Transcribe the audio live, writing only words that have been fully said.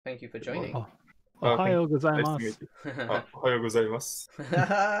Thank you for joining. Oh, Thank Ohio you. Nice to gozaimasu. meet you. おはようございます。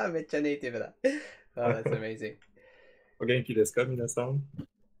めっちゃネイティブだ。Oh, that's amazing. お元気ですか、皆さん？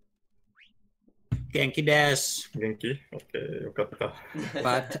元気です。元気 ?OK、よかった。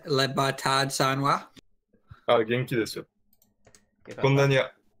バターさんはあ、元気ですよ。よかったこんなに、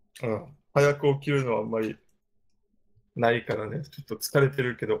早く起きるのはあんまりないからね。ちょっと疲れて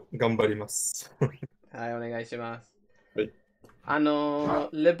るけど、頑張ります。はい、お願いします。はい。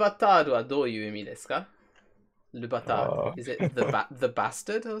レバタードはどういう意味ですか？レバタード。Uh, Is it the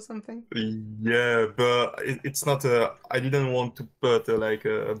bastard or something? Yeah, but it's not I didn't want to put like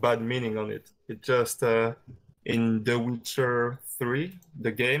a bad meaning on it. It just in The Witcher 3,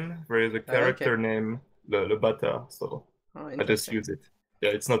 the game, there is a character named Le Bata, so Oh, I just interesting. use it. Yeah,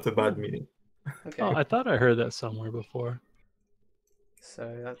 it's not a bad meaning. Okay. Oh, I thought I heard that somewhere before. So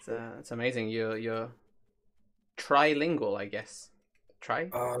that's amazing. You're trilingual, I guess. Tri?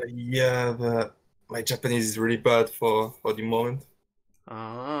 Yeah, but my Japanese is really bad for the moment.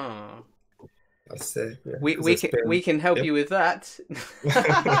 Ah. I say. Yeah, We can help you with that.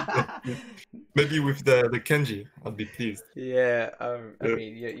 Maybe with the kanji, I'll be pleased. Yeah, I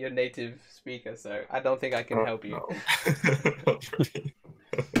mean, you're a native speaker, so I don't think I can help you.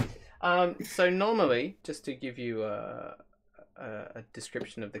 No. So normally, just to give you a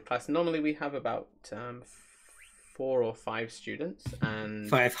description of the class, normally we have about 4 or 5 students and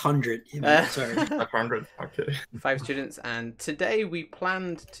 500. Sorry. 500. Okay. 5 students, and today we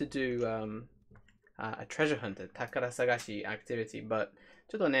planned to do a treasure hunter 宝探し activity, but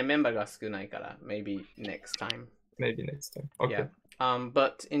ちょっとねメンバーが少ないから maybe next time. Maybe next time. Okay. Yeah.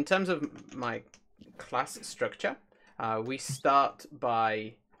 But in terms of my class structure, we start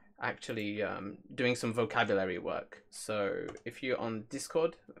by actually doing some vocabulary work. So if you're on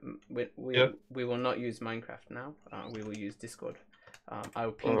Discord, we will not use Minecraft now. We will use Discord. I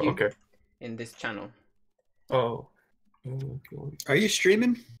will ping you in this channel. Oh. Okay. Are you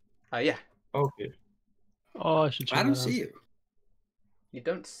streaming? Yeah. Okay. Oh, I should check I don't that out. see you. You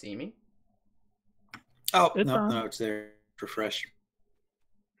don't see me? Oh, It's no, on. no, it's there. Refresh.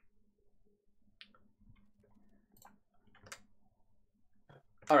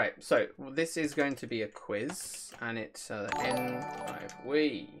 All right. So this is going to be a quiz, and it's N5.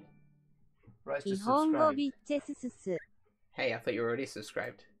 Wee. Rise to 日本語 subscribe. ビッチェススス Hey, I thought you were already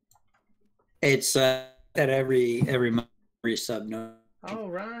subscribed. It's at every sub. No. All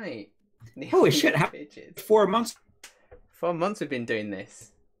right. Holy shit! How, Bitches. 4 months. 4 months we've been doing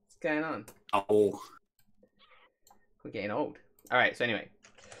this. What's going on? Oh. We're getting old. All right. So anyway,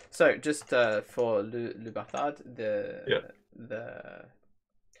 so just for le Bastard,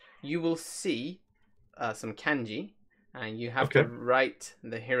 you will see some kanji, and you have to write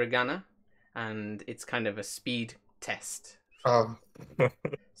the hiragana, and it's kind of a speed test.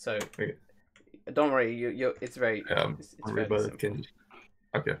 So don't worry, it's very. It's very simple.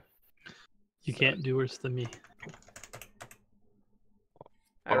 Okay. You can't do worse than me.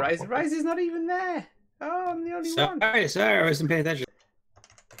 Rise is not even there. Oh, I'm the only one. Sorry, I wasn't paying attention.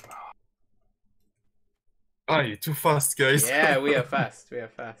 Ah, you're too fast, guys. Yeah, we are fast. We are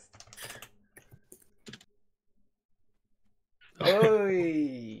fast.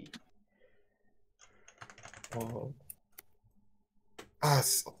 Oi! Oh.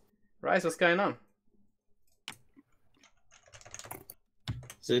 Rise, what's going on?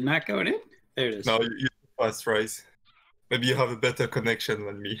 Is it not going in? There it is. No, you're too fast, Rise. Maybe you have a better connection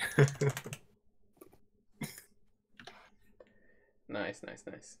than me. Nice.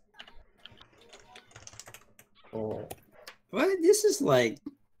 Oh. What? This is like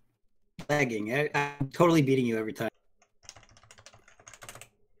lagging. I'm totally beating you every time.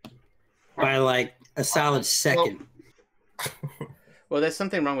 By like a solid second. Well, there's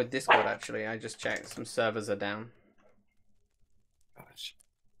something wrong with Discord, actually. I just checked. Some servers are down. Gosh.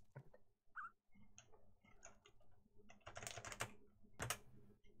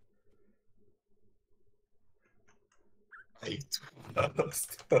 Hey, too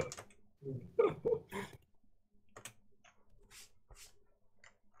fast.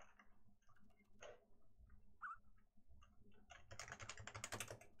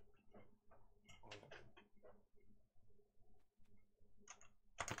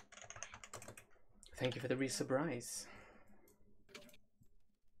 Thank you for the resub, Rise.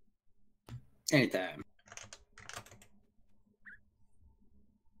 Anytime.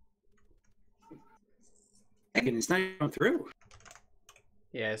 It's not going through.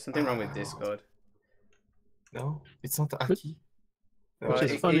 Yeah, there's something wrong with Discord. No, it's not Aki. No, Well,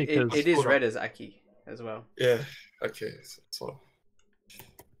 Which is funny because it is read as Aki as well. Yeah. Okay. So.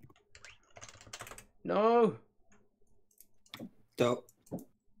 No. So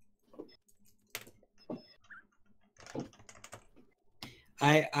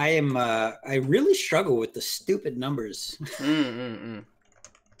I really struggle with the stupid numbers.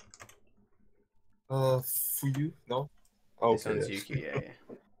 Fuyu? No? This Okay. one's Yuki, yeah.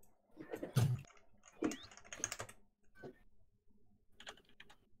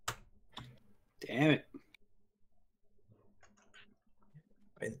 Damn it.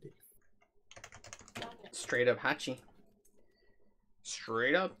 Straight up Hachi.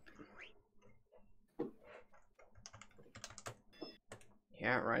 Straight up.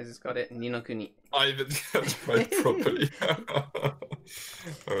 Yeah, Rise has got it. Ninokuni. I even got it right properly.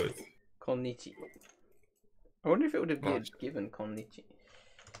 Alright. Konnichi. I wonder if it would have been Oh. given Konnichi.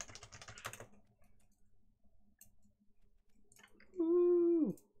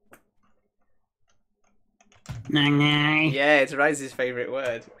 Ooh. Nangai. Yeah, it's Rise's favorite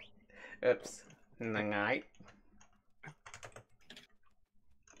word. Oops. Nangai.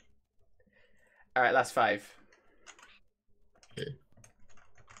 Alright, last 5. Okay.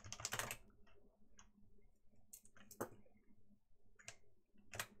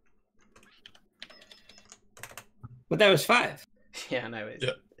 But that was 5. Yeah, I know it's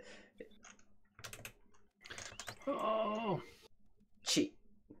Yeah. Oh, Chi.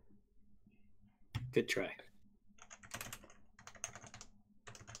 Good try.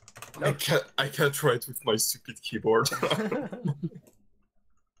 I can't write with my stupid keyboard.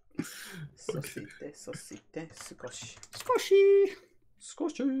 Sosite, skoshi. Squishy.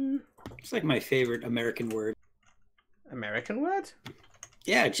 Skoshi. It's like my favorite American word. American word?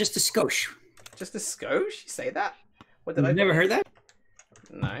 Yeah, just a skosh. Just a skosh? You say that? What did I You've never heard that?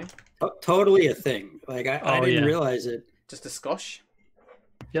 No. Totally a thing. Like I Oh, didn't yeah. realize it. Just a skosh?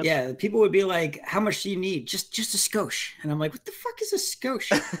 Yep. Yeah, people would be like, "How much do you need?" Just a skosh, and I'm like, "What the fuck is a skosh?"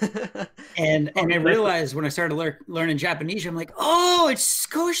 and I realized when I started learning Japanese, I'm like, "Oh, it's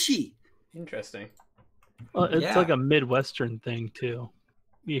skoshi." Interesting. well, it's Yeah. like a Midwestern thing too.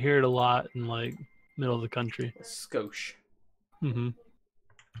 You hear it a lot in like middle of the country. Skosh. Hmm.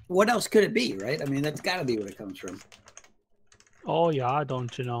 What else could it be, right? I mean, that's got to be where it comes from. Oh yeah,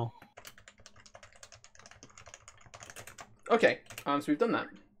 don't you know? Okay, so we've done that.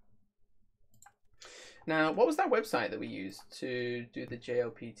 Now, what was that website that we used to do the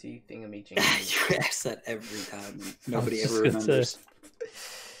JLPT thingamajig? You ask that every time. Nobody just ever gonna say. remembers.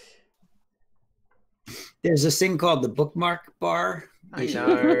 There's this thing called the bookmark bar. I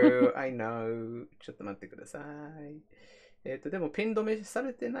know, I know. ちょっと待ってください。でもピン止めさ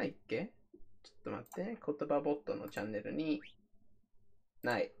れてないっけ？ちょっと待って。言葉ボットのチャンネルに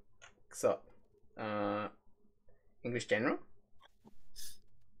ない。くそ。English General?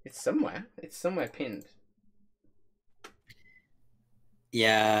 It's somewhere. It's somewhere pinned.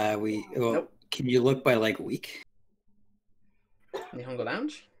 Yeah, well, Nope. Can you look by like week? Nihongo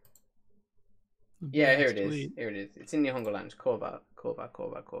Lounge? Yeah, here it is. Sweet. Here it is. It's in Nihongo Lounge. Koba.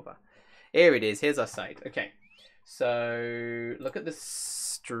 Here it is. Here's our site. Okay. So look at the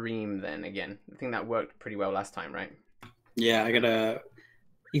stream then again. I think that worked pretty well last time, right? Yeah, you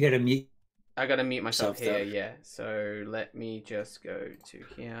gotta mute. I gotta mute myself Yourself, here, though. yeah. So let me just go to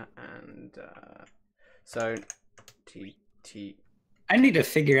here and so T. I need to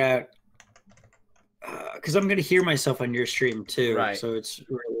figure out because I'm gonna hear myself on your stream too, Right. so it's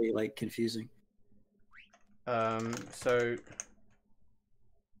really like confusing. So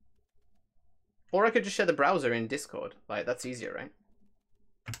or I could just share the browser in Discord. Like that's easier, right?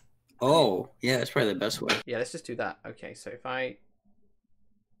 Oh, yeah, that's probably the best way. Yeah, let's just do that. Okay, so if I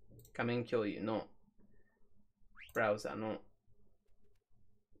come in kill you, no browser, no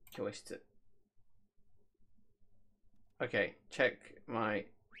教室. Okay, check my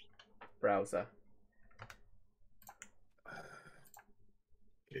browser.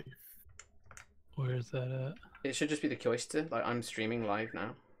 Where is that at? It should just be the Kyoister. Like I'm streaming live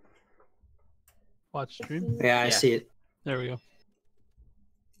now. Watch stream. Yeah, I Yeah. see it. There we go.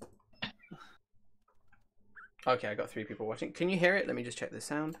 Okay, I got 3 people watching. Can you hear it? Let me just check the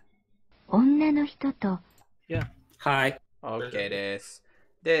sound. 女の人と Hi, OK です。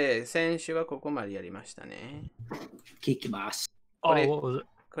で、先週はここまでやりましたね。 Kikimas. Oh, What what was it?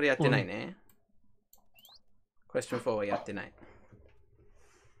 これやってないね。Question 4はやってない。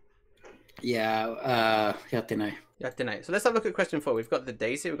 Yeah, yatenai. やってない。So let's have a look at question 4. We've got the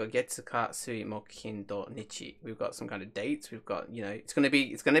days here. We've got Getsu, Sui, Mokin, Do, Nichi. We've got some kind of dates. We've got, it's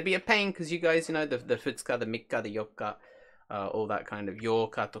gonna be a pain because you guys, the futsuka, the mikka, the yokka, all that kind of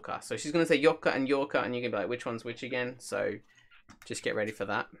yoka toka. So she's gonna say yokka, and you're gonna be like, which one's which again? So just get ready for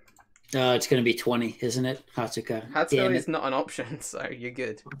that. It's gonna be 20, isn't it? Hatsuka. Hatsuka Damn is it. not an option, so you're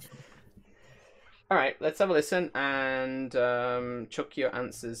good. All right, let's have a listen and chuck your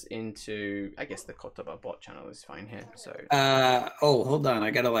answers into, I guess the Kotoba bot channel is fine here. So. Oh, hold on. I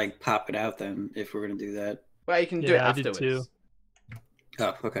gotta like pop it out then if we're gonna do that. Well, you can do it Yeah, I did afterwards. too.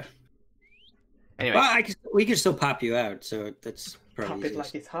 Oh, okay. Anyway. Well, we can still pop you out, so that's probably Pop it like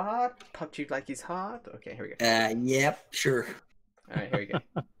easiest. it's hard. Pop you like it's hard. Okay, here we go. Yep, sure. All right, here we go.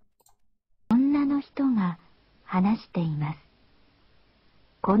 女の人が話しています。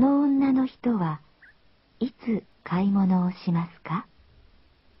この女の人はいつ買い物をしますか？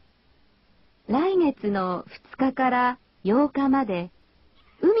来月の2日から8日まで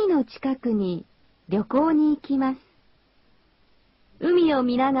海の近くに旅行に行きます。海を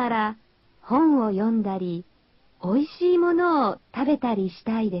見ながら本を読んだり、美味しいものを食べたりし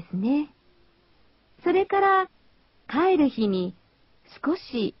たいですね。それから帰る日に少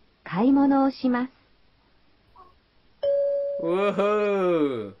し買い物をします。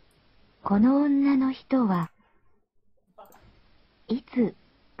Woohoo! この女の人はいつ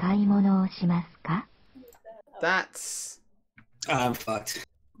買い物をしますか？ That's I'm fucked.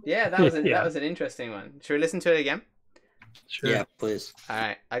 yeah. That was Yeah. that was an interesting one. Should we listen to it again? Sure. Yeah, please. All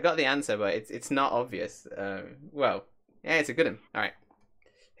right, I got the answer, but it's not obvious. Well, yeah, it's a good one. All right,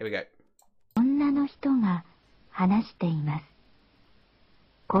 here we go. 女の人が話しています。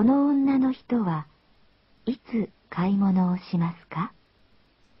この女の人はいつ買い物をしますか？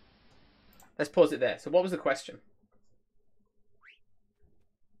 Let's pause it there. So, what was the question?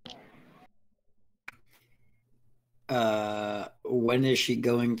 When is she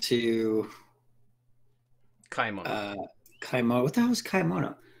going to Kaimono. kimono? What the hell is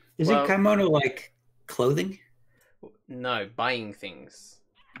kimono? Is Well- it kimono like clothing? No, buying things.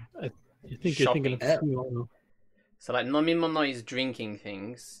 You think you're thinking of kimono. So, like, nomimono is drinking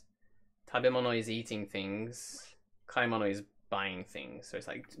things. Tabemono is eating things. Kaimono is buying things. So, it's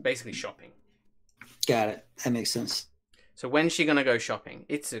like basically shopping. Got it. That makes sense. So, when's she gonna go shopping?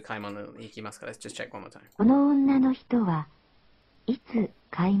 Itsu kaimono ikimasu ka? Let's just check one more time. この女の人はいつ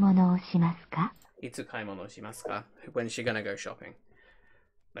買い物をしますか？ Itsu kaimono shimasu ka? When's she gonna go shopping?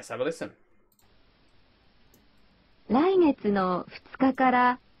 Let's have a listen. 来月の2日か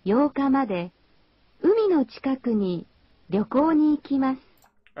ら8日まで海の近くに旅行に行きます。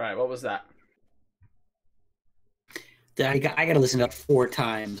 Alright, what was that? I got to listen to that 4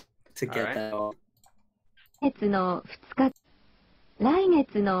 times to get Alright. that all. 来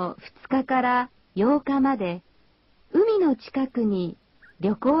月の2日から8日まで海の近くに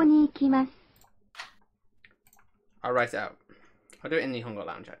旅行に行きます。 I'll write it out. I'll do it in Nihongo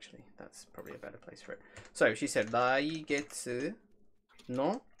Lounge, actually. That's probably a better place for it. So, she said, 来月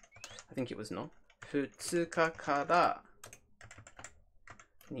の I think it was の2日から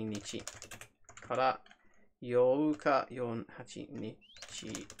2日から8日8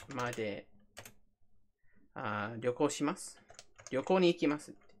日まで旅行します。旅行に行きま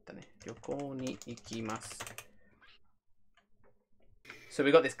すって言ったね。旅行に行きます。So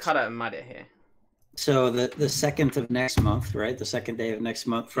we got this kara and made here. So the 2nd of next month, right? The 2nd day of next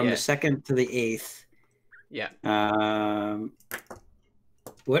month, from Yeah. the 2nd to the 8th. Yeah.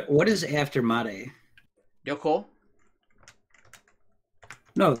 What is after Made? 旅行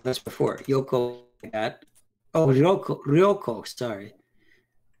No, that's before. Yoko got. Oh, Ryoko, sorry.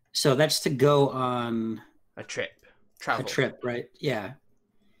 So that's to go on A trip. a Travel. trip, right? Yeah.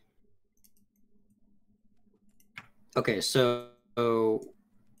 Okay, so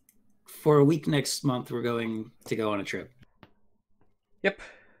for a week next month, we're going to go on a trip. Yep.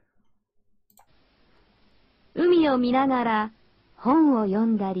 海を見ながら本を読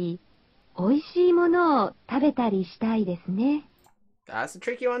んだり、美味しいものを食べたりしたいですね。 That's a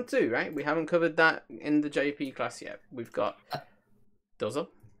tricky one too, right? We haven't covered that in the JP class yet. We've got Dozo.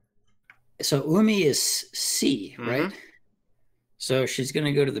 So Umi is sea, Mhm. right? So she's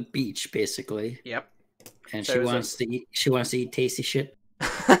gonna go to the beach basically, Yep. and So she is it- wants to eat tasty shit.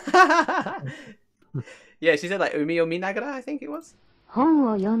 Yeah, she said like umi o minagara, I think it was. 本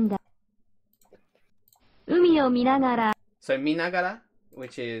を読んだ。海を見ながら So minagara,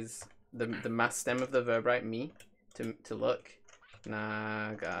 which is the mass stem of the verb, right? Mi, to look.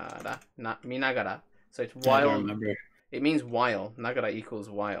 Nagara, minagara. So it's I don't while. remember. It means while. Nagara equals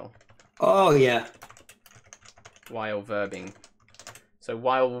while. Oh yeah. While verbing. So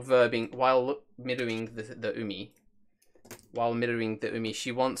while mirroring the umi. While mirroring the umi,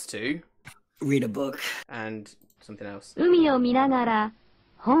 she wants to. Read a book. And something else. 海を見ながら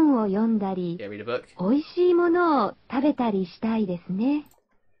本を読んだり、 Yeah, read a book. 美味しいものを食べたりしたいですね。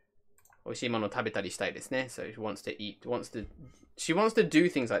 Oishimono tabetari stai desu ne. So she wants to eat, she wants to do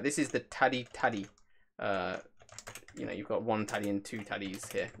things like this is the tari tari. You know, you've got one tari and two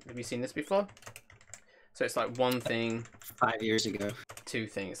taris here. Have you seen this before? So it's like one thing, 5 years ago. two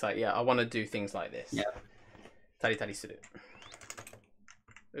things. Like, yeah, I want to do things like this. Yeah. Tari tari suru.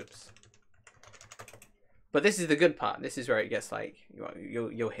 Oops. But this is the good part. This is where it gets like,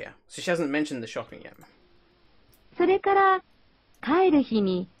 you'll hear. So she hasn't mentioned the shopping yet. それから帰る日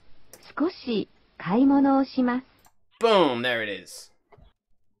に少し買い物をします。 Boom! There it is.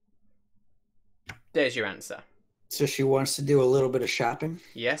 There's your answer. So she wants to do a little bit of shopping.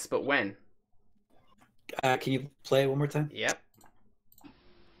 Yes, but when? Can you play it one more time? Yep.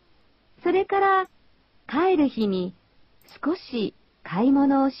 それから帰る日に少し買い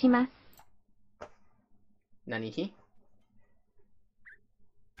物をします。 Nanihi?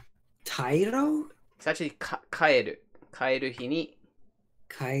 Tairo? It's actually kaeru. Kaeru hi ni.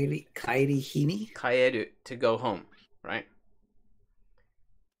 Kairi hini? Kaeru, to go home, right?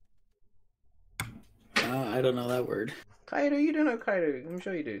 I don't know that word. Kaeru, you don't know kaeru. I'm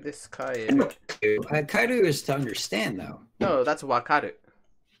sure you do. This kaeru. Kairu is to understand, though. No, that's wakaru.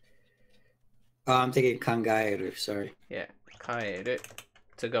 Oh, I'm thinking kangaeru, sorry. Yeah, kaeru,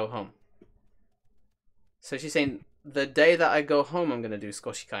 to go home. So she's saying, the day that I go home, I'm going to do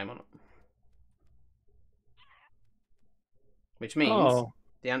skoshi kaimono. Which means,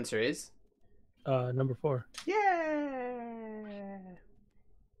 the answer is... number 4. Yeah!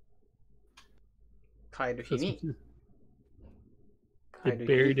 Kaeru hi ni. Get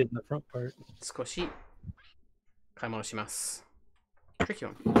buried in the front part. Skoshi kaimono shimasu. Tricky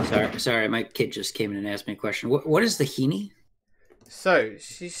one. Sorry, my kid just came in and asked me a question. What is the hini? So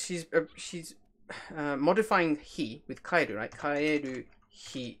she's modifying hi with kaeru, right? Kaeru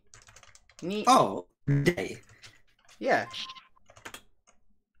hi ni. Oh, day. Yeah.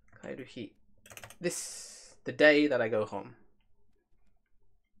 Kaeru hi. The day that I go home.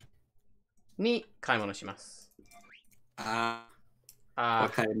 Ni kaimono shimasu.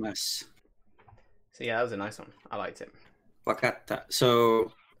 Wakarimasu. So yeah, that was a nice one. I liked it. Wakata.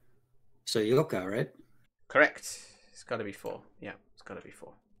 So yoka, right? Correct. It's got to be 4. Yeah, it's got to be 4.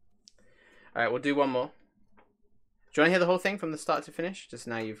 All right, we'll do one more. Do you want to hear the whole thing from the start to finish? Just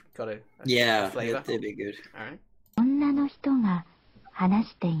now you've got a flavor. That'd be good. All right. 女の人が話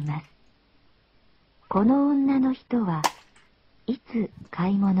しています。この女の人はいつ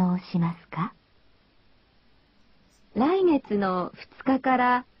買い物をしますか？来月の2日か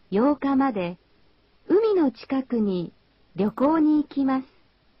ら8日まで海の近くに旅行に行きます。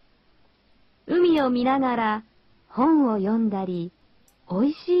海を見ながら本を読んだり、お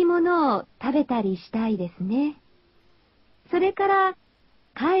いしいものを食べたりしたいですね。それから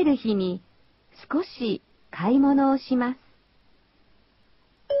帰る日に少し買い物をします。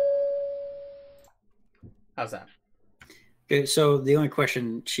How's that? Okay, so the only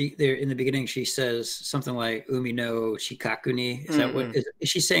question there in the beginning, she says something like "umi no chikaku ni." Is that what? Is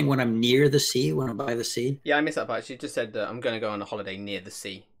she saying when I'm near the sea, when I'm by the sea? Yeah, I missed that part. She just said I'm going to go on a holiday near the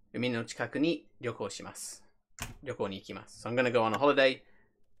sea. Umi no chikaku ni ryoko shimasu. Ryoko ni ikimasu. So I'm going to go on a holiday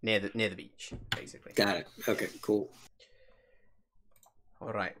near the beach, basically. Got it. Okay, cool.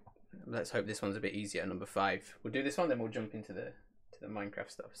 All right. Let's hope this one's a bit easier. Number 5. We'll do this one, then we'll jump into the Minecraft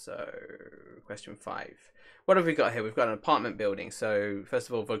stuff. So, question 5. What have we got here? We've got an apartment building. So, first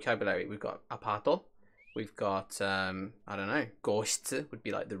of all, vocabulary. We've got apato. We've got I don't know. Goshitsu would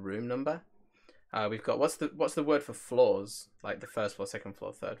be like the room number. We've got what's the word for floors? Like the first floor, second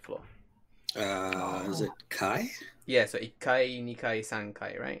floor, third floor. Is it kai? Yeah, so ikai, nikai,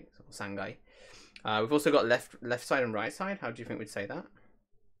 sankai, right? So, sangai. We've also got left side and right side. How do you think we'd say that?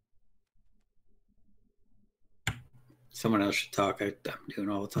 Someone else should talk. I'm doing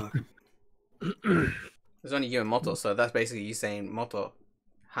all the talking. There's only you and Moto, so that's basically you saying Moto.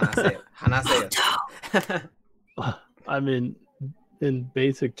 Hanase. I mean, in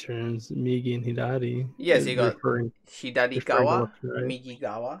basic terms, Migi and Hidari. Yeah, so you got referring Hidari gawa, right? Migi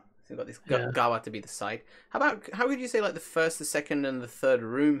gawa. So you got this Yeah. gawa to be the side. How would you say like the first, the second, and the third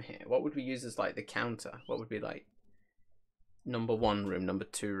room here? What would we use as like the counter? What would be like number 1 room, number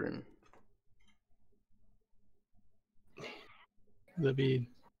 2 room? That'd be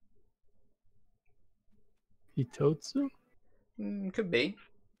Hitotsu? Could be.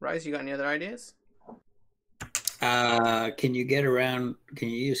 Rise, you got any other ideas? Can you get around? Can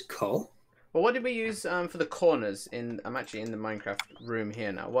you use ko? Well, what did we use for the corners? I'm actually in the Minecraft room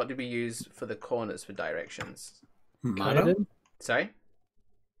here now. What did we use for the corners for directions? Mado? Kaiden? Sorry?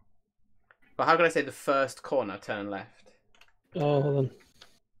 Well, how could I say the first corner, turn left? Oh, hold on.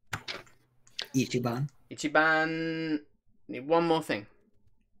 Ichiban. Ichiban. Need one more thing.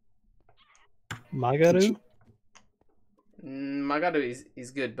 Magaru? Magaru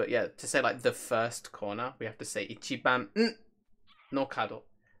is good, but yeah, to say like the first corner, we have to say Ichiban no kado.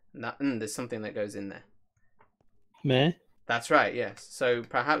 That there's something that goes in there. Me? That's right, yes. So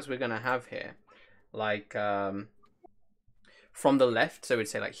perhaps we're going to have here, like, from the left, so we'd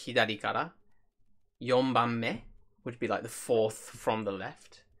say like hidari kara, 4番目 would be like the fourth from the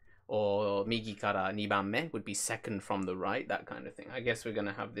left, or 右から 2番目 would be second from the right, that kind of thing. I guess we're going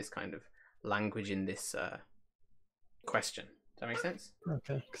to have this kind of language in this question. Does that make sense?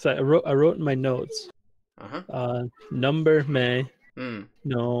 Okay. Because I wrote in my notes. Number me.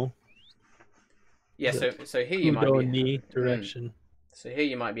 No. Yeah, so here you might Udo be ni direction. So here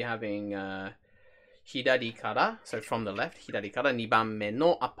you might be having hidari kara, so from the left, hidari kara 2番目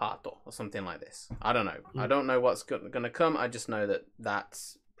の apato, or something like this. I don't know. I don't know what's going to come. I just know that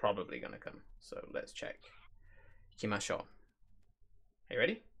that's probably going to come. So let's check. 行きましょう. Are you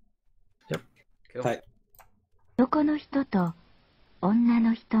ready? Yep. Cool. はい。男の人と女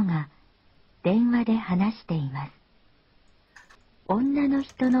の人が電話で話しています。女の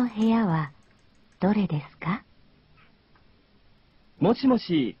人の部屋はどれですか？もしも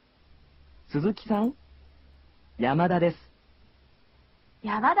し、鈴木さん？山田です。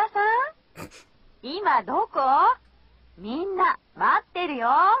山田さん？今どこ？みんな待ってるよ。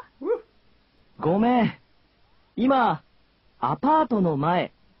ごめん。今、アパートの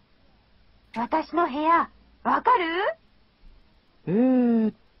前。私の部屋、わかる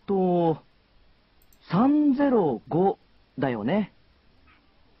？305だよね。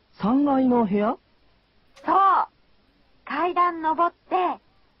3階の部屋？そう。階段登って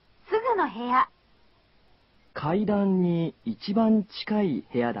すぐの部屋。階段に一番近い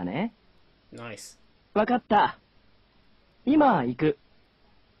部屋だね。Nice. わかった。今行く。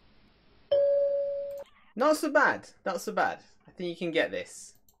Not so bad. Not so bad. I think you can get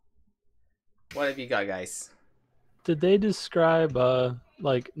this. What have you got, guys? Did they describe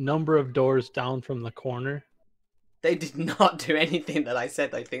like number of doors down from the corner? They did not do anything that I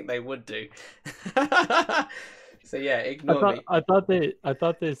said I think they would do. So yeah, ignore me. I thought they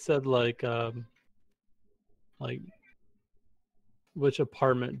said like which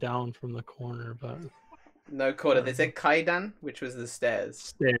apartment down from the corner, but No quarter. They said kaidan, which was the stairs.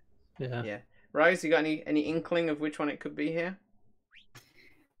 stairs. Yeah. Yeah. Rose, you got any inkling of which one it could be here?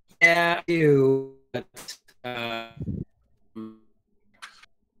 Yeah, I do. But,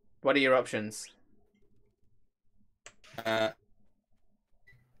 What are your options? I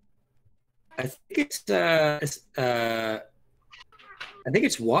think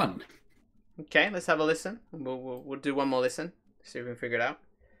it's one. Okay, let's have a listen. We'll do one more listen. See if we can figure it out.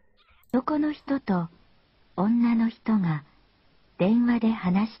 男の人と女の人が電話で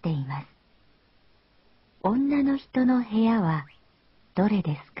話しています。女の人の部屋はどれ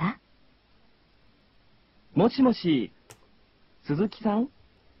ですか？もしもし、鈴木さん？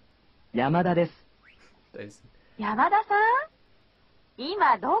山田です。Those. 山田さん？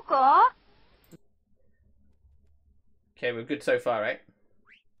今どこ？ Okay, we're good so far, right?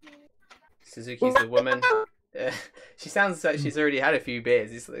 Suzuki's the woman. She sounds like she's already had a few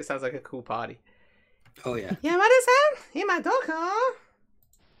beers. It sounds like a cool party. Oh yeah. Yamada-san, ima doko?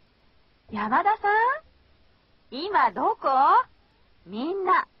 山田さん？今どこ？みん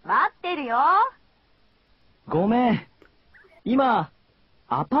な待ってるよ。ごめん。今、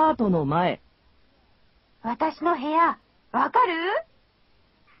アパートの前。私の部屋、わか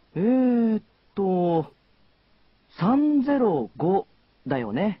る305だ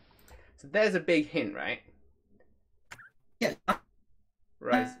よね。So there's a big hint, right? Yeah.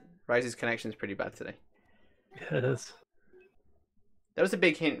 Rise's connection is pretty bad today. Yes. That was a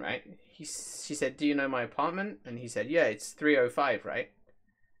big hint, right? She said, "Do you know my apartment?" And he said, "Yeah, it's 305, right?"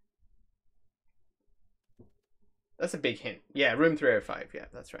 That's a big hint. Yeah, room 305. Yeah,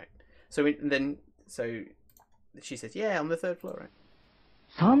 that's right. So she says, "Yeah, on the third floor, right?"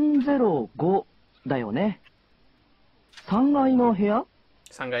 305だよね。3階の部屋？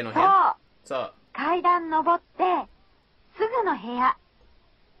 3階の部そう。屋。So 階段登ってすぐの部屋。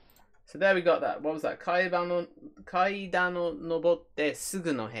So there we got that. What was that? 階段を登ってす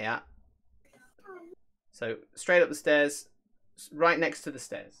ぐの部屋. So straight up the stairs, right next to the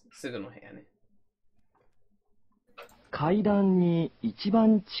stairs. すぐの部屋ね。階段に一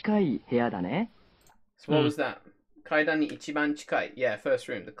番近い部屋だね。So what was that? 階段に一番近い. Yeah, first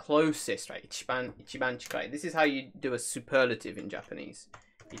room. The closest, right? 一番近い. This is how you do a superlative in Japanese.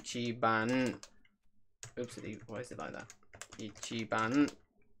 一番. Oops, why is it like that? 一番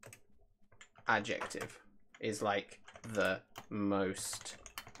adjective is like the most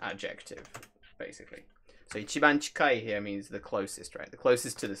adjective, basically. So 一番近い here means the closest, right? The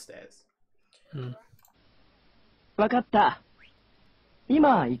closest to the stairs. わかった。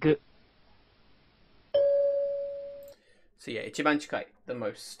今行く。So yeah, 一番近い the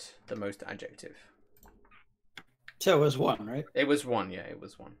most adjective. So it was one, right? It was one, yeah, it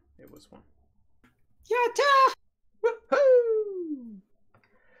was one. It was one. Yatta! Woohoo!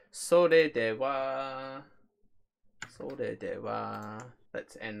 それでは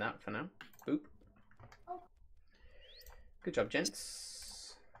let's end that for now. Boop. Good job,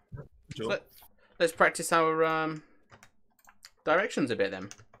 gents. Let's practice our directions a bit then.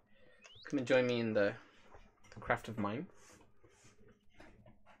 Come and join me in the craft of mime.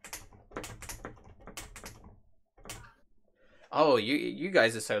 Oh, you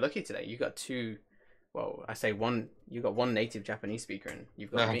guys are so lucky today. You got two. Well, I say one. You got one native Japanese speaker, and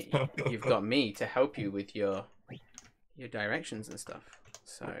you've got me. You've got me to help you with your directions and stuff.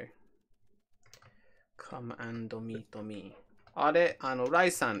 So, come and meet me. あれ、ラ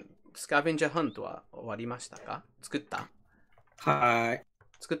イさん、スカベンジャーハントは終わりましたか？作った？はい。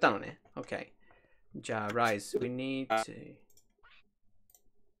作ったのね。Okay. じゃあ、Rise, we need to.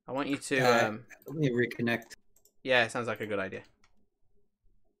 I want you to. Let me reconnect. Yeah, sounds like a good idea.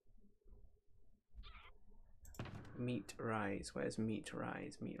 Meet Rise. Where's Meet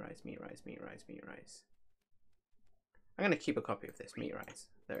Rise? Meet Rise, Meet Rise, Meet Rise, Meet Rise. I'm going to keep a copy of this. Meet Rise.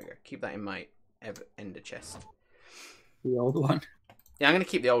 There we go. Keep that in my ender chest. The old one? Yeah, I'm going to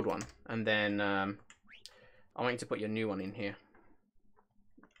keep the old one. And then I want you to put your new one in here.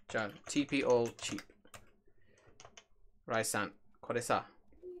 TP all cheap. Rise-san. Kore-sa.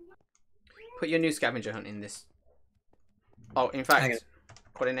 Put your new scavenger hunt in this. Oh, in fact,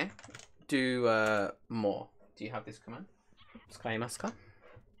 kore ne. Do more. Do you have this command? 使いますか?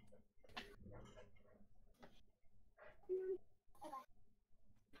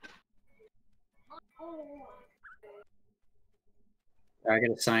 I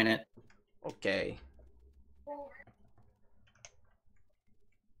gotta sign it. Okay.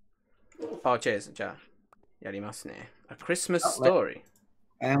 Oh, cheers. じゃあ、やりますね. A Christmas story.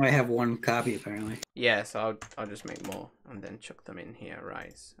 I only have one copy apparently. Yeah, so I'll just make more and then chuck them in here.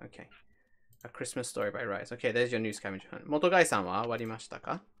 Rise. Okay. A Christmas story by Rise. Okay, there's your new scavenger hunt. 元貝さんは終わりました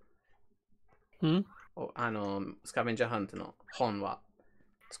か? スカベンジャーハントの本は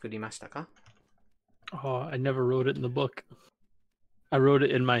作りましたか? Oh, I never wrote it in the book. I wrote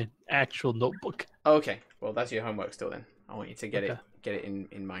it in my actual notebook. Okay, well that's your homework still then. I want you to get it in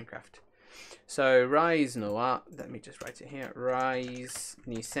Minecraft. So Rise のは let me just write it here. Rise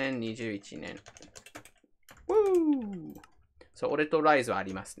 2021年. Woo! So 俺と Rise はあ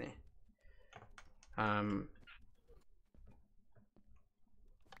りますね.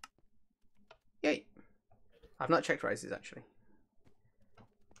 Yay! I've not checked Rises actually.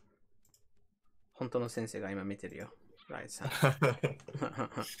 本当の先生が今見てるよ。Rise さん。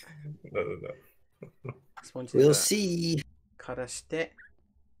We'll see. からし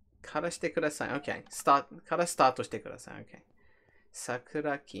てください。OK。からスタートしてください。OK。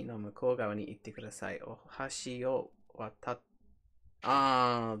桜木の向こう側に行ってください。お橋を渡っ、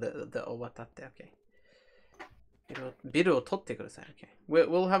渡って。OK。ビルを取ってください。OK。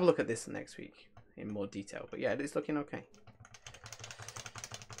We'll have a look at this next week in more detail. But yeah, it's looking okay.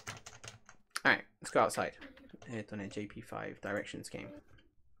 Alright, let's go outside. JP5 directions game.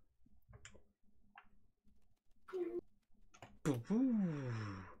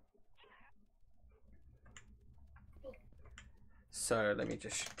 So let me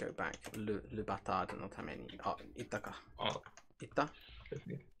just go back. Le Batard no tameni. Ah, itta ka. Itta?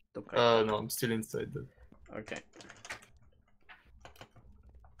 No, I'm still inside. Okay.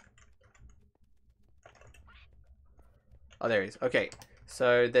 Oh, there he is. Okay.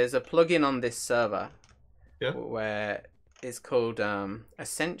 So there's a plugin on this server where it's called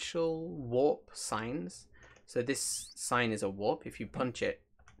Essential Warp Signs. So this sign is a warp. If you punch it,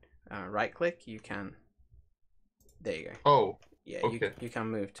 right click, you can. There you go. Oh. Yeah, okay. you can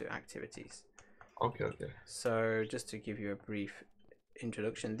move to activities. Okay. So just to give you a brief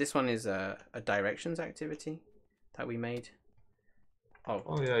introduction, this one is a directions activity that we made.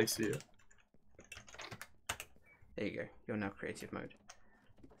 Oh yeah, I see it. There you go. You're now creative mode.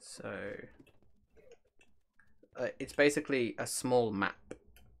 So it's basically a small map.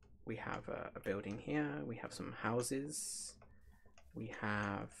 We have a building here. We have some houses. We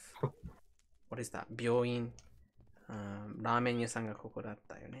have what is that? Byoin. Ramen yasan ga koko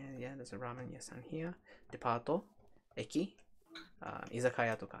datta yo ne. Yeah, there's a ramen yasan here. Departo, eki,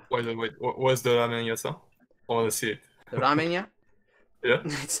 izakaya toka. Wait. What's the ramen yasan? I want to see it. The ramen ya? Yeah.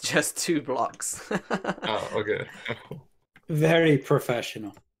 It's just 2 blocks. Okay. Very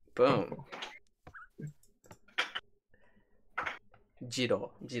professional. Boom.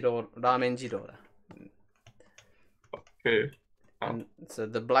 Jiro, ramen jiro. Okay. And so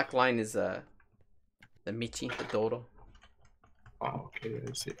the black line is the michi, the doro. Okay,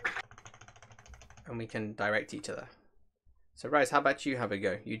 I see. and we can direct each other. So, Rise, how about you have a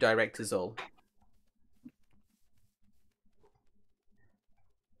go? You direct us all.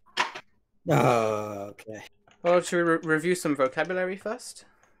 Okay. Well, should we review some vocabulary first?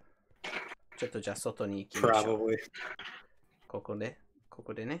 ちょっとじゃあ外に行きましょう。 Probably. ここ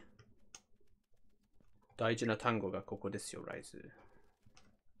でね。大事な単語がここですよ、Rise.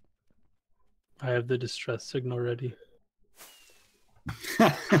 I have the distress signal ready.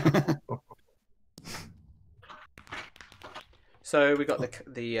 So we got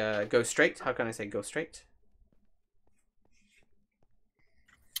the go straight. How can I say go straight?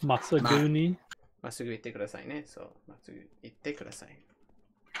 Masaguni. まっすぐ行ってくださいね。そう、まっすぐ行ってください。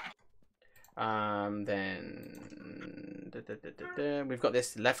Then we've got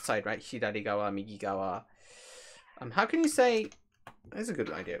this left side, right? 左側、右側. How can you say? That's a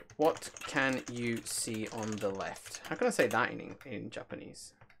good idea. What can you see on the left? How can I say that in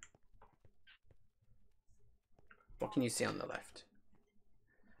Japanese? What can you see on the left?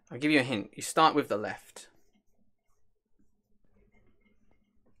 I'll give you a hint. You start with the left.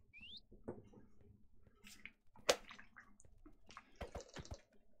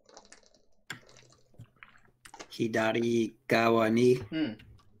 Hidari gawa ni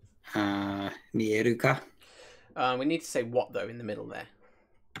mieru ka? We need to say what though in the middle there.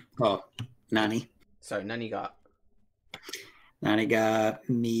 Oh, nani? So nani ga. Nani ga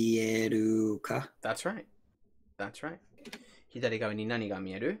mieru ka? That's right. That's right. Hidari gawa ni nani ga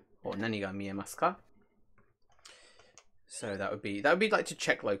mieru or nani ga miemasu ka? So that would be like to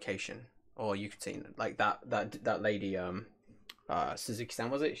check location, or you could see like that lady Suzuki-san,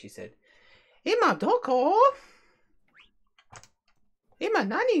 was it? She said, "Ima doko? Ima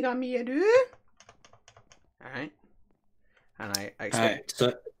nani ga mieru?" All right. And I expect... All right,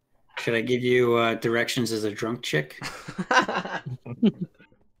 so should I give you directions as a drunk chick?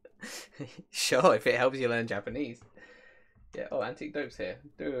 Sure, if it helps you learn Japanese. Yeah. Oh, Antique Dope's here,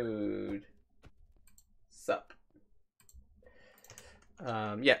 dude. Sup?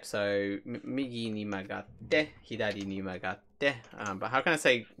 Yeah. So migi ni magatte, hidari ni magatte. But how can I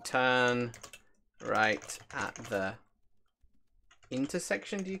say turn right at the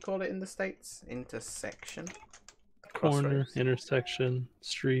intersection? Do you call it in the States? Intersection. Corner, intersection,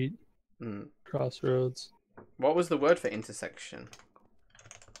 street, crossroads. What was the word for intersection?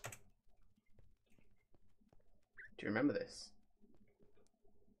 Do you remember this?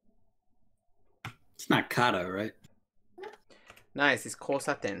 It's not kata, right? Nice, it's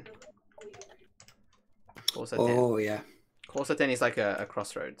kosaten. Oh, yeah. Kosaten is like a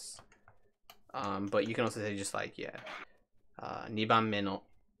crossroads. But you can also say just like, yeah. 2番目の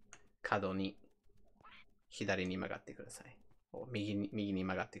角に左に曲がってください。Or 右に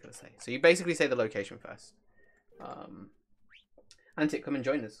曲がってください. So you basically say the location first. Antic, come and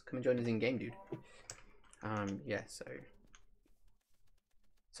join us. Come and join us in game, dude. Yeah, so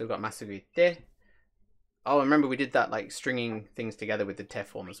we've got Masugu itte. Oh, remember we did that like stringing things together with the te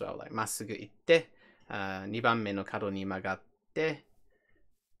form as well. Like Masugu itte, 2番目の角に曲がって、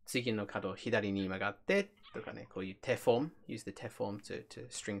次の角左に曲がって、とかね、こういうte form. Use the te form to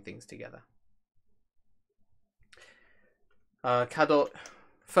string things together. Kado,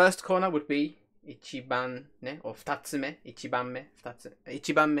 first corner would be 一番ね、or 二つ目、一番目、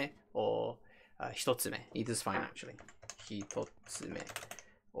or 一つ目. Either's fine actually. 一つ目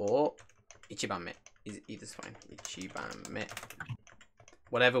or 一番目. Either's fine. 一番目.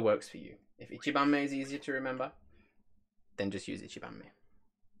 Whatever works for you. If 一番目 is easier to remember, then just use 一番目.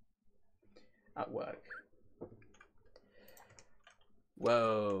 At work.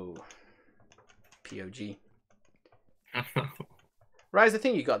 Whoa. POG. Rise, I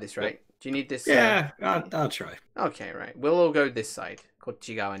think you got this, right? Do you need this? Yeah, I'll try. Okay, right. We'll all go this side. こっ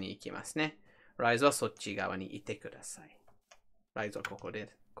ち側に行きますね。Rise はそっち側にいてください。Rise はここで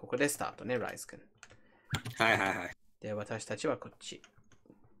スタートね、Rise 君。はいはいはい。で、私たちはこっち。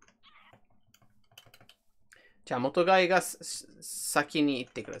じゃあ、元貝が先に行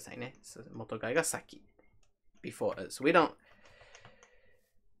ってくださいね。元貝が先。Before us.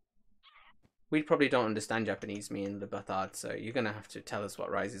 We probably don't understand Japanese, me and Le Batard, so you're going to have to tell us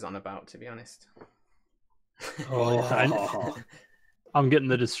what Rise is on about, to be honest. Oh, yeah. I'm getting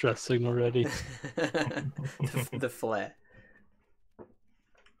the distress signal ready. the flare.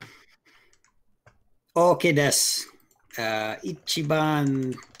 Okay, desu. 一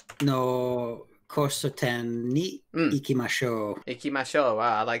番の交差点に行きましょう。行きましょう.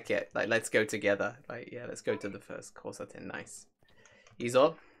 Wow, I like it. Like, let's go together. Like, yeah, let's go to the first 交差点. Nice. いい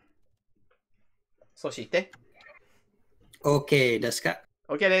ぞ。そして。OK ですか?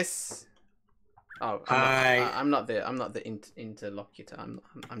 OK です。Oh, I'm not the interlocutor. I'm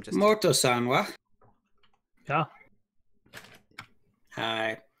just. 元さんは? Yeah.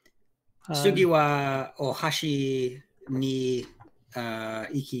 Hi. はい。次はお箸に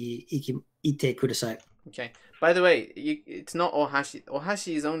いてください。Okay. By the way, it's not ohashi.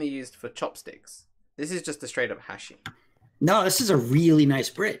 Ohashi is only used for chopsticks. This is just a straight up hashi. No, this is a really nice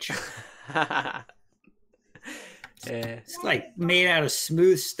bridge. It's like made out of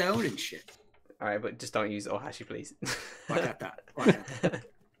smooth stone and shit. All right, but just don't use ohashi, please. わかった。わかった。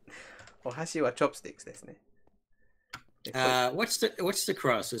ohashi は chopsticks ですね。What's the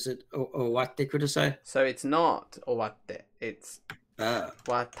cross? Is it owatte kudasai? So it's not owatte. It's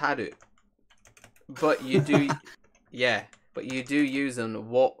wataru. But you do, yeah. But you do use an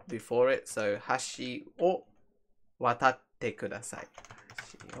wo before it. So hashi o watatte kudasai.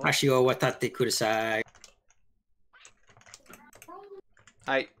 Hashi o watatte kudasai.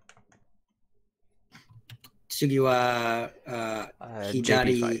 はい。次は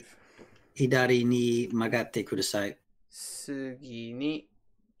JP5。左に曲がってください。次に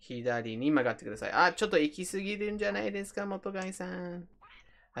左に曲がってください。あ、ちょっと行き過ぎるんじゃないですか、元貝さん。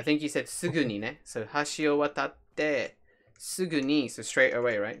I think you said すぐにね。So 橋を渡ってすぐに、so straight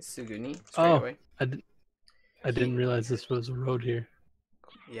away, right? すぐに、straight away. I didn't realize this was a road here.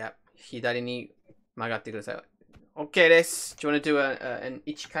 Yeah, 左に曲がってください。OK です。Do you want to do an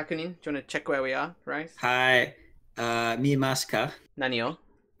位置確認? Do you want to check where we are, right? はい。見えますか？何を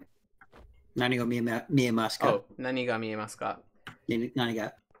見えますか？ Oh, 何が見えますか？何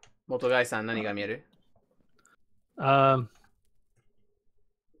が？元貝さん、何が見える？ Oh,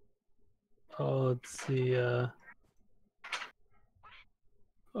 let's see.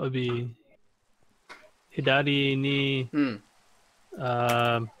 It'll be Hidari ni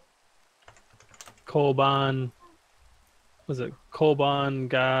Koban. Was it Koban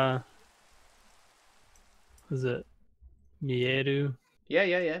ga? Was it Mieru?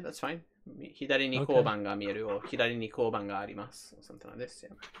 Yeah, that's fine. 左に交番が見える、or 左に交番があります。something like this, yeah.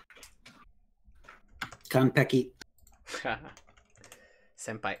 完璧。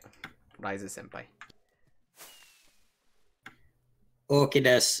先輩。ライズ先輩。OK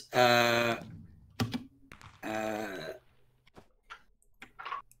です。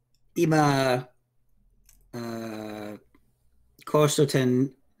今、交差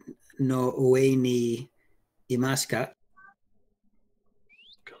点の上にいますか？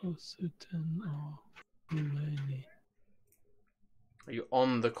交差点の上に。Are you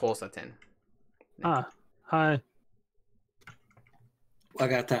on the 交差点？あ、はい。わ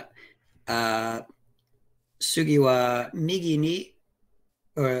かった。次は右に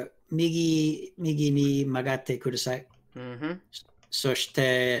曲がってください。そし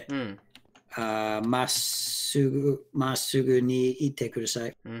て、まっすぐに行ってくださ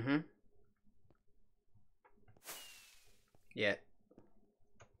い。Yeah.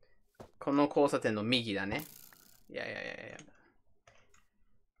 この交差点の右だね。いや。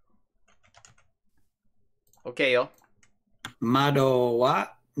OK よ。窓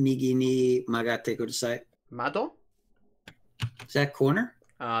は右に曲がってください。窓 Is that corner?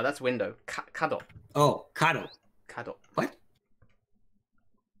 That's window. 角。Oh, 角。What?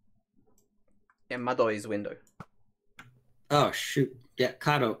 Yeah, 窓 is window. Oh, shoot. Yeah,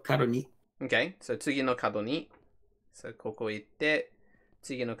 角に。Okay, so 次の角に。So ここ行って、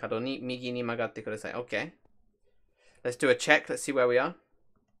次の角に右に曲がってください。Okay. Let's do a check. Let's see where we are.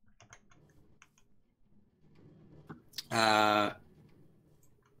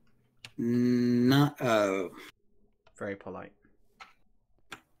 Very polite.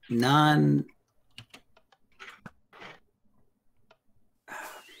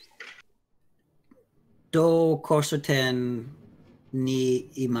 どの交差点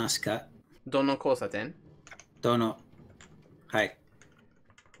にいますか？どの交差点？はい。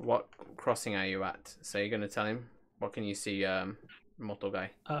What crossing are you at? So you're going to tell him? What can you see, Moto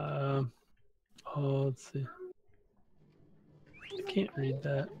guy? Oh, let's see. I can't read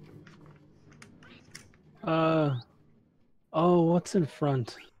that. Oh, what's in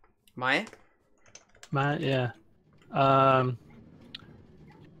front? Mae? Yeah. And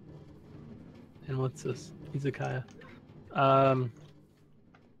what's this? Izakaya.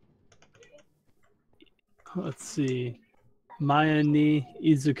 Let's see. Maya ni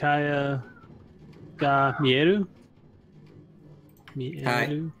izakaya ga mieru?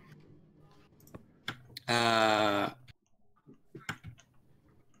 Mieru?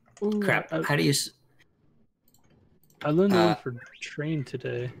 Crap. How do you... I learned one for train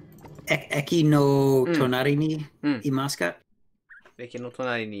today. 駅の隣にいますか？駅の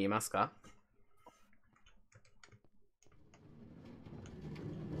隣にいますか？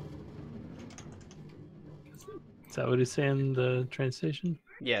 Is that what he's saying in the train station?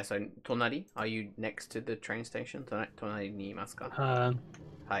 Yeah, so tonari, are you next to the train station? Tonari ni imasu ka?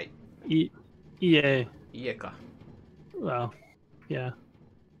 Hai. EA. Ie ka. Well, yeah.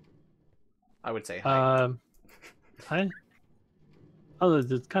 I would say hi. Hi? Oh,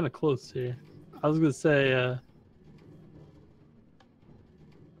 it's kind of close here. I was going to say,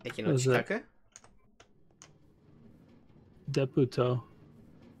 Eki no chikaku? Deputo.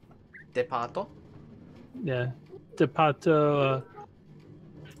 Depato? Yeah. Depato,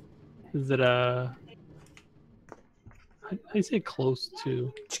 is it how do you say close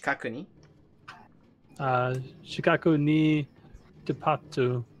to? Chikaku ni? Shikaku ni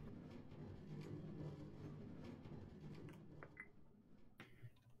Depato.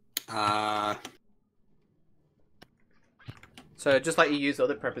 So just like you use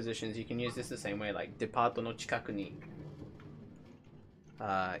other prepositions, you can use this the same way, like depato no chikaku ni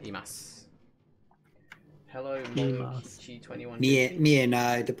imasu. Hello, Mochi21. 見え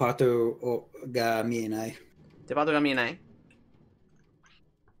ない。デパートが見えない。デパートが見えない？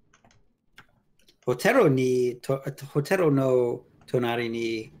ホテルの隣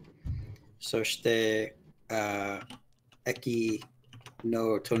に、そして駅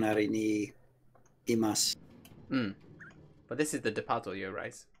の隣にいます。But this is the depato you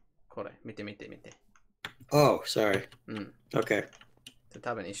raise. これ、見て。Oh, sorry. Okay.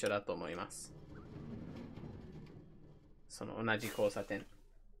 多分一緒だと思います。その同じ交差点。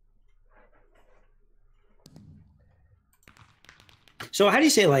So how do you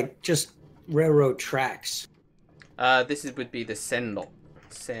say like just railroad tracks? This would be the sendo.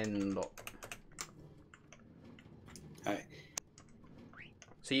 Alright.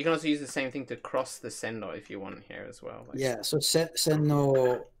 So you can also use the same thing to cross the sendo if you want here as well. Like... Yeah, so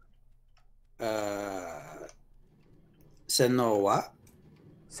sendo wa?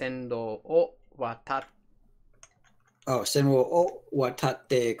 Sendo o watatte. Oh, sendo o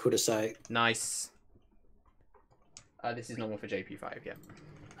watatte kudasai. Nice. This is normal for JP5, yeah.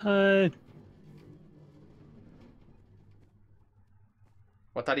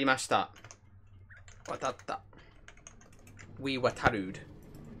 Watarimashita. Watatta. We watarude.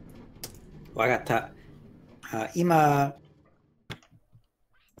 わかった。今、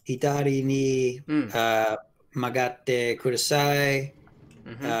左に、曲がってください。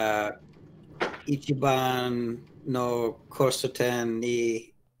一番の交差点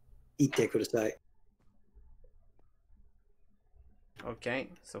に行ってください。OK、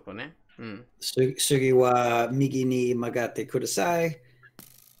そこね。次は右に曲がってください。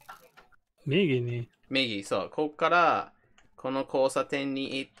右、そう。ここからこの交差点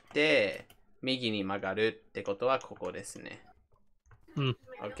に行って右に曲がるってことはここですね。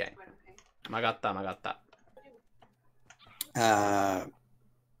OK。曲がった。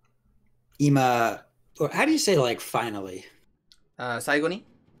今、how do you say like finally? 最後に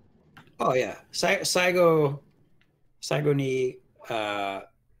Oh yeah. 最後に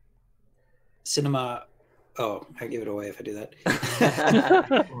cinema. Oh, I give it away if I do that.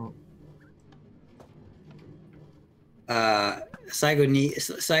 最後に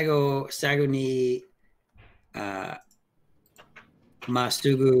まっ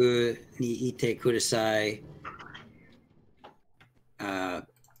すぐにいてください。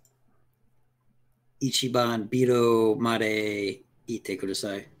一番ビルまでいてくだ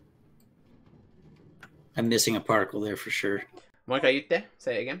さい。I'm missing a particle there for sure. もう一回言って。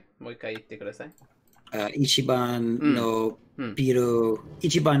Say it again. もう一回言ってください。一番のビル、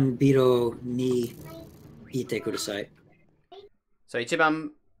一番ビルにいてください。So 一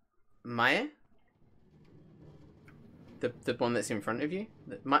番前 the one that's in front of you?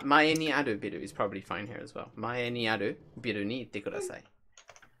 前にあるビル is probably fine here as well. 前にあるビルに行ってください。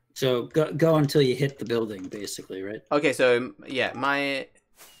So go until you hit the building, basically, right? Okay, so yeah,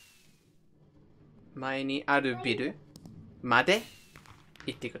 前にあるビルまで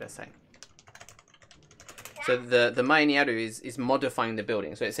行ってください。So the 前にある is modifying the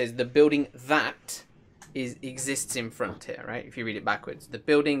building. So it says the building that exists in front here, right? If you read it backwards, the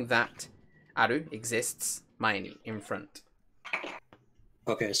building that ある exists 前に in front.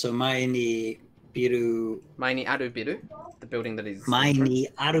 Okay, so 前にあるビル the building that is 前に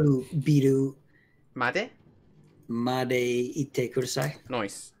あるビルまで行ってください。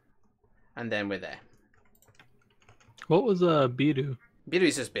Nice. And then we're there. What was biru? Biru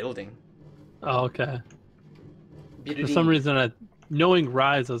is just building. Oh, okay. Biru For some reason, knowing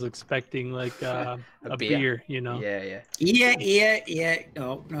Rise, I was expecting like a beer, you know? Yeah.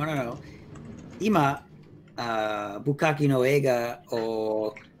 No. 今、bukkake no eiga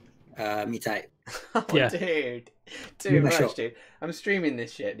を見たい。Oh, Yeah. dude. Too much, dude. I'm streaming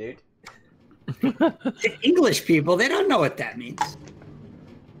this shit, dude. English people, they don't know what that means.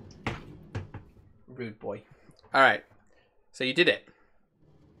 Rude boy. All right. So you did it.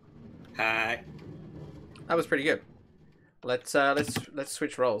 Hi. That was pretty good. Let's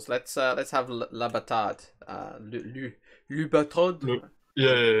switch roles. Let's have La Batade. Le Batade.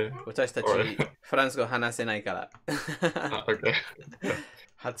 Yeah. 私たち Alright. フランス語話せないから Okay.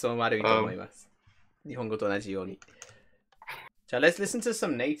 発音悪いと思います。日本語と同じように。So let's listen to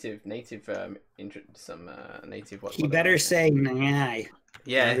some native native He better say "nai."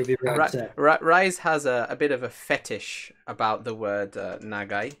 Yeah, Ruby Road said. Rise has a bit of a fetish about the word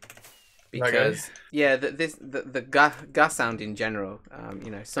nagai because the ga sound in general,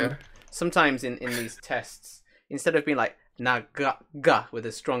 sometimes in these tests, instead of being like naga ga with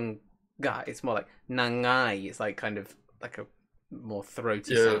a strong ga, it's more like nangai. It's like kind of like a more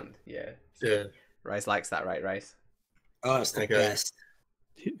throaty sound. Yeah. Rise likes that, right, Rise? Oh, it's the best.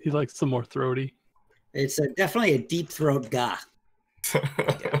 He likes some more throaty. It's definitely a deep throat ga.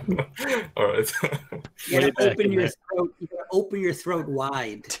 All right. You gotta open your throat. You gotta open your throat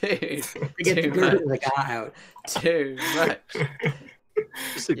wide. Dude, to get the dirt of the ga out. Too much.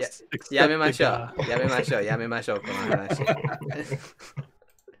 やめましょう。やめましょう。やめましょう。この話。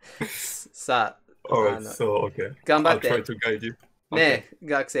さあ、Alright, so okay. 頑張っ I'll try て。 to guide you. ねえ、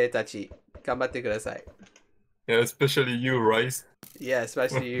学生たち、頑張ってください。Yeah, especially you, Rice. Yeah,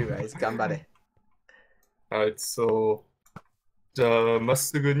 especially you guys. 頑張れ。Alright, so じゃあまっ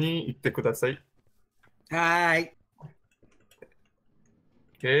すぐに行ってください。はい。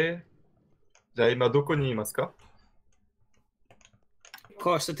Okay. じゃあ今どこにいますか？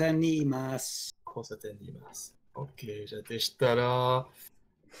交差点にいます。交差点にいます。OK。じゃあでしたら、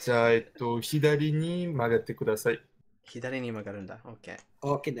じゃあ左に曲がってください。左に曲がるんだ。OK。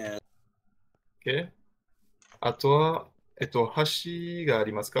OK です。OK。あとは、橋があ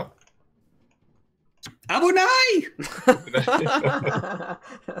りますか？危ない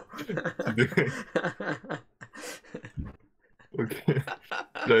OK。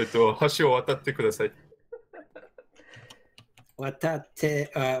じゃあ橋を渡ってください。渡っ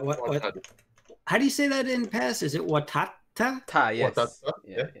て、How do you say that in past? Is it 渡った？yes. 渡った、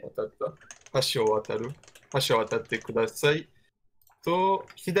渡った。橋を渡る。橋を渡ってください。と、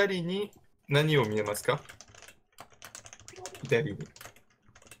左に何を見えますか？左に。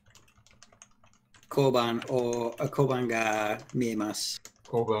交番が見えます。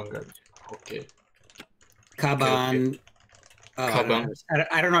交番が。OK。カバン。カバン。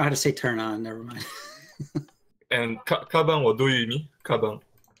I don't know how to say turn on. Never mind. And カバンはどういう意味？カバン。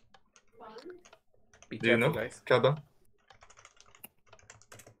Be Do you know? careful, guys. カバン。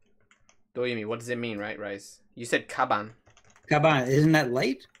どういう意味? What does it mean, right, Rice? You said kaban. Kaban, isn't that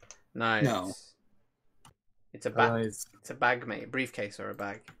light? No. It's a bag. It's a bag, mate. A briefcase or a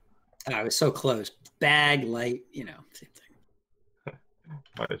bag. I was so close. Bag, light, same thing.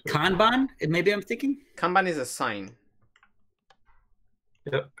 Kanban? Maybe I'm thinking? Kanban is a sign.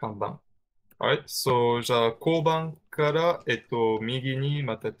 Yeah, 看板。Alright, so じゃあ交番から右に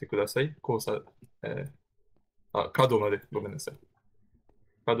またってください。角まで、ごめんなさい。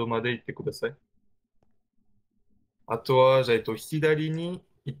角まで行ってください。あとは、じゃあ左に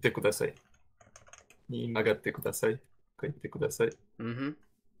行ってください。に曲がってください。行ってください。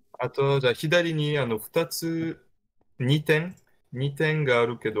あとは、じゃあ左に2つ、2点があ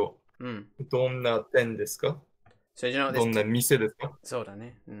るけど、どんな点ですか？どんな店ですか？そうだ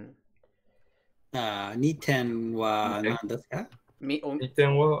ね。2点は何ですか？2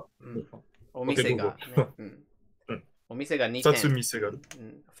点は、お店が、お店が2点。2つ店がある。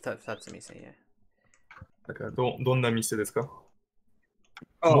2つ店、yeah。だからどんな店ですか？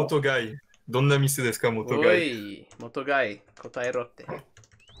元貝。どんな店ですか？元貝。おい、元貝、答えろって。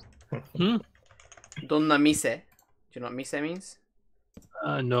どんな店？ Do you know what 店 means?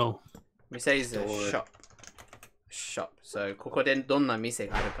 No. 店 is a shop. So, ここでどんな店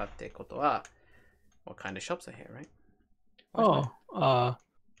があるかってことは、what kind of shops are here, right?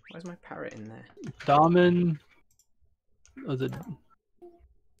 Where's my parrot in there? Damen. Was it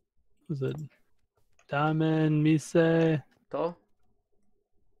Damen, Mise? To?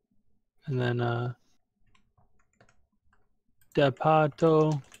 And then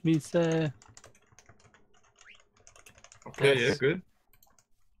Depato, Mise. Okay, yeah, good.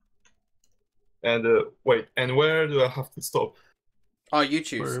 And wait, and where do I have to stop? Oh, you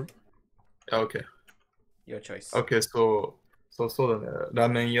choose. Okay. Your choice. Okay, so そうだね。ラー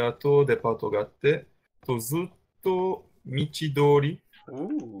メン屋とデパートがあって、ずっと道通り。道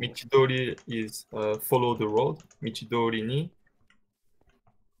通り is follow the road. 道通りに。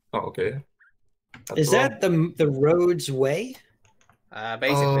Okay. Is that the road's way?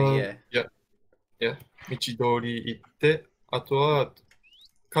 Basically, yeah. Yeah. Yeah. 道通り行って、あとは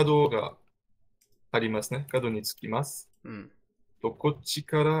角がありますね。角に着きます。とこっち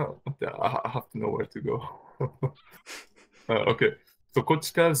から、待って、I have to know where to go. OK。こっ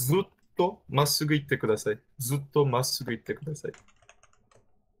ちからずっとまっすぐ行ってください。ずっとまっすぐ行ってください。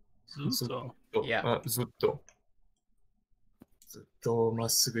ずっと。ずっと。ずっとまっ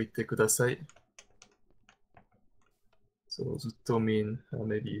すぐ行ってください。So ずっと mean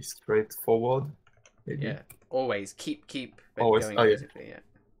maybe straight forward. Maybe. Yeah. Always keep Always. going basically. Yeah.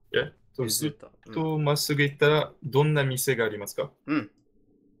 Yeah. ずっとまっすぐ行ったらどんな店がありますか？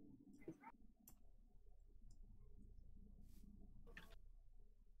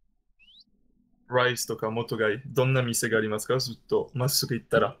ライスとか元貝、どんな店がありますか？ずっとまっすぐ行っ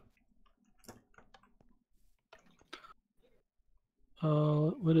たら。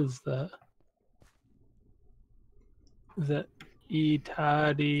What is that? Is that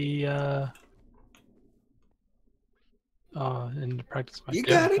Italia? And practice my. You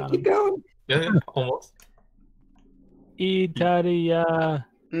got it. Keep going. Yeah, almost. Italia.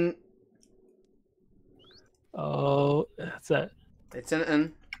 Oh, that's that. It's an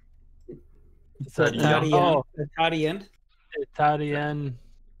N. It's that Italian. Oh, Italian. Italian.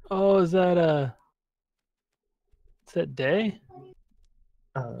 Oh, is that Is that day?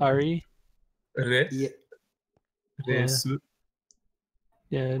 Ari. Re. Yeah. Resu.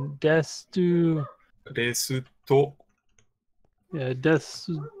 Yeah. Desu. Resu to. Yeah.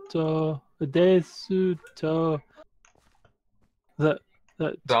 Desu to. Desu to. That.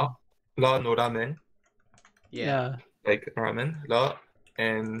 La no ramen. Yeah. Like ramen. La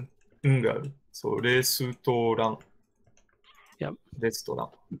and ungaru. So restaurant. Yep.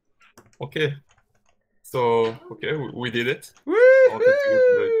 Restaurant. Okay. So we did it. Woo!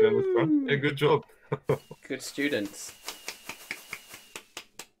 Yeah, good job. Good students.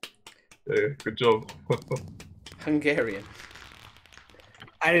 Good job. Hungarian.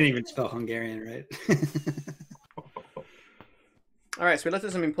 I didn't even spell Hungarian right. All right, so we looked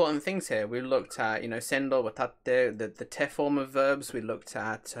at some important things here. We looked at, sendo, watatte, the te form of verbs. We looked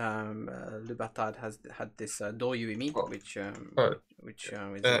at Lubatad had this doyuimi, which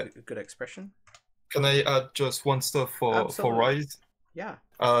is a good expression. Can I add just one stuff for Rise? Yeah.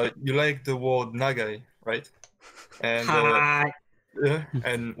 You like the word nagai, right? And yeah,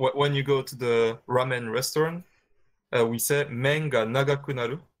 and when you go to the ramen restaurant, we say men ga nagaku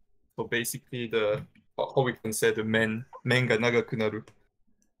naru. So basically how we can say the men ga nagaku naru.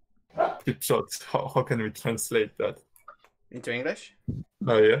 Keep short. How can we translate that into English?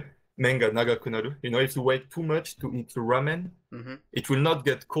 Oh yeah, men ga nagaku naru. If you wait too much to eat ramen, it will not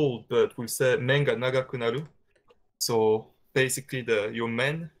get cold, but we'll say men ga nagaku naru. So basically, your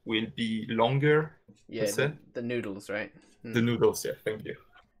men will be longer. Yeah, the noodles, right? The noodles, yeah. Thank you.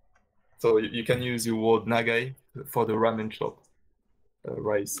 So you can use your word nagai for the ramen shop.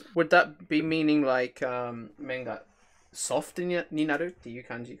 Rice. Would that be meaning like men ga soft ni naruっていう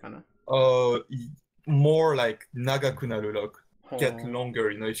感じかな? More like nagaku naru, like get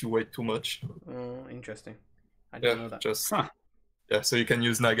longer. If you wait too much. Oh, interesting. I didn't know that. Yeah, so you can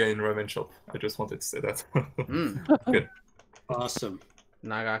use naga in ramen shop. I just wanted to say that. Good. Awesome.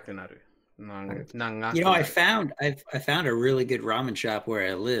 Nagaku naru. I found a really good ramen shop where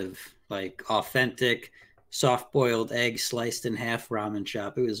I live, like authentic soft-boiled egg sliced in half ramen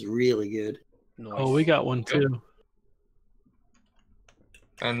shop. It was really good. Nice. Oh, we got one too.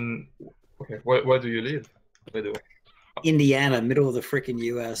 And where do you live, by the way? Indiana, middle of the freaking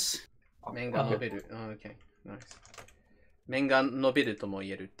U.S. Men ga nobiru. Oh, okay, nice. Men ga nobiru to mo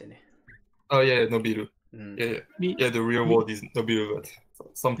ieru tte ne. Oh yeah, nobiru. Yeah, the real word is nobiru, but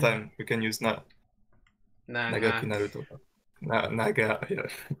sometimes we can use nagaku naru to naga. Yeah.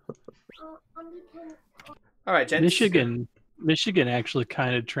 All right, gents. Michigan actually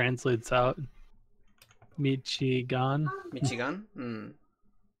kind of translates out Michigan. Michigan?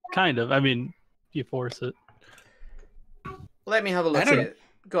 Kind of. I mean, you force it. Let me have a look at it.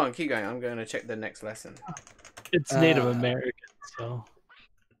 Go on, keep going. I'm going to check the next lesson. It's Native American, so.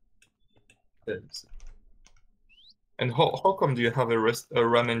 And how come do you have a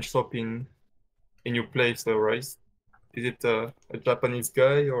ramen shop in your place, though, right? Is it a Japanese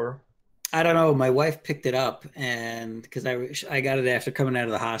guy or? I don't know. My wife picked it up, and because I got it after coming out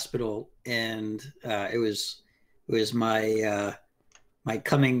of the hospital, and it was my my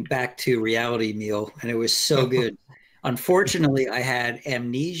coming back to reality meal, and it was so good. Unfortunately, I had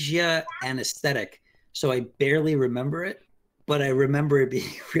amnesia anesthetic, so I barely remember it, but I remember it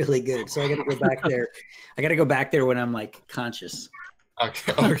being really good. So I got to go back there. I got to go back there when I'm like conscious.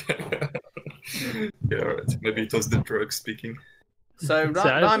 Okay. Yeah, right. Maybe it was the drug speaking. So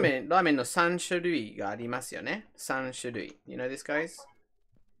Exactly. ラーメンの3種類がありますよね。3種類。You know this, guys?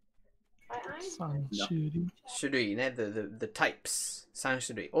 種類ね。The types. 3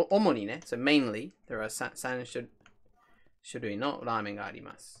種類。主にね。So mainly, there are 3種類のラーメンがあり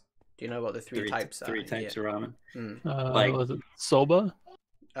ます。Do you know what the three types are? Three types of ramen. Like, was it soba?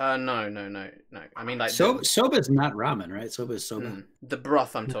 No. I mean, like Soba is not ramen, right? Soba is soba. The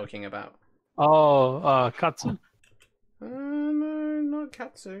broth I'm talking about. Oh, katsu. No, not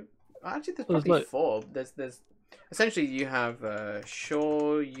katsu. Actually, there's So it's probably like- 4. There's essentially you have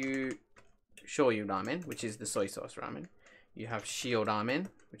shoyu ramen, which is the soy sauce ramen. You have shio ramen,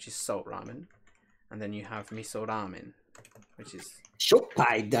 which is salt ramen, and then you have miso ramen, which is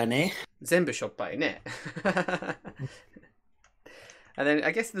Shoppai dane. 全部しょっぱいね。And then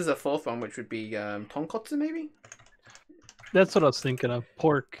I guess there's a 4th one, which would be tonkotsu, maybe? That's what I was thinking of.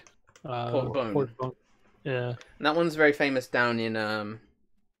 Pork. Pork bone. Pork bone. Yeah. And that one's very famous down in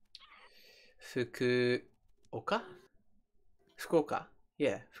Fukuoka? Fukuoka.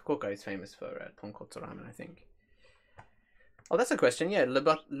 Yeah, Fukuoka is famous for tonkotsu ramen, I think. Oh, that's a question. Yeah, le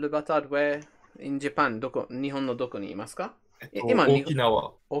batard where in Japan? 日本のどこにいますか？今、沖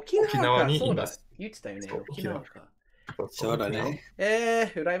縄。沖縄にいます。言ってたよね。そう沖縄か。そうだね。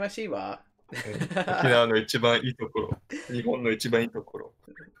羨ましいわ。沖縄の一番いいところ。日本の一番いいところ。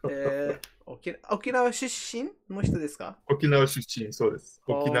沖縄出身の人ですか？沖縄出身、そうです。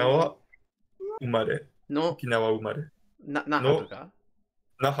沖縄生まれ。の沖縄生まれ。那覇とか？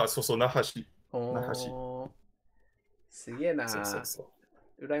那覇、そう、那覇市。那覇市。すげえな。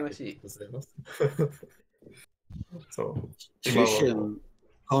羨ましい。そう。Shushin,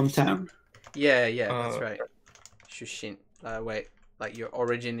 hometown? Yeah, that's right. Shushin. Wait, like your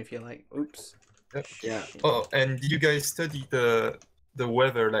origin, if you like. Oops. Yeah. Oh, and did you guys study the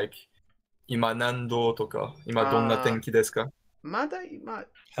weather, like 今何度とか、今どんな天気ですか？まだ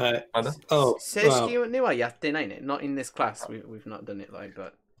Oh, 正式にはやってないね。Not in this class. We've not done it like,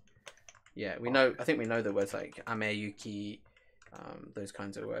 but yeah, we know. I think we know the words like ame, yuki, those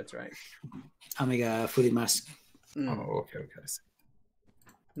kinds of words, right? 雨が降ります。Oh, okay.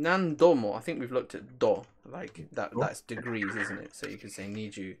 何度も I think we've looked at do, like that's degrees, isn't it? So you could say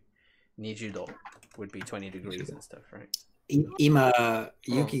 20度 would be 20 degrees and stuff, right? 今、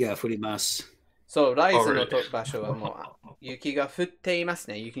雪が降ります。そう、ライズの場所はもう雪が降っています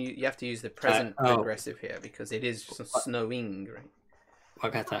ね。You have to use the present progressive here because it is snowing, right?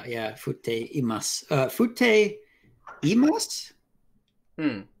 わかった。Yeah, 降っています。降っています？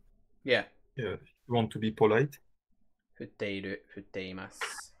 Yeah. Yeah. You want to be polite? 降っている、降っていま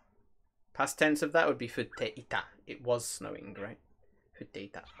す。Past tense of that would be 降っていた。It was snowing, right? 降ってい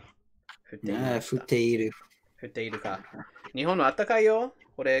た。降っていました。降っている。降っているか。日本の暖かいよ。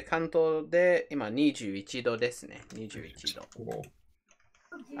これ関東で今21度ですね。21度。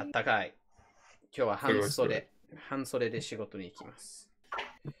暖かい。今日は半袖で仕事に行きます。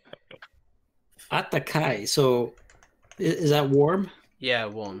暖かい。So, is that warm? Yeah,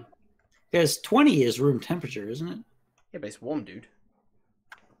 warm. Because 20 is room temperature, isn't it? Yeah, but it's warm, dude.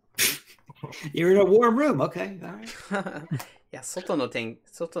 You're in a warm room. Okay. All right. いや、外の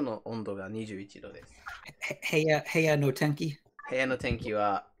温度が21度です。部屋の天気？部屋の天気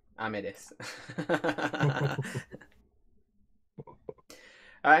は雨です。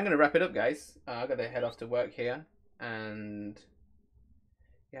I'm going to wrap it up, guys. I've got to head off to work here. And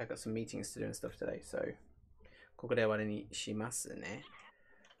yeah, I've got some meetings to do and stuff today. So, ここで終わりにしますね。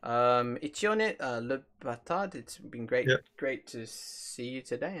一応ね、Le Batard, it's been great to see you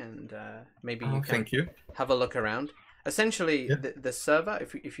today. And maybe you can have a look around. Essentially, the server,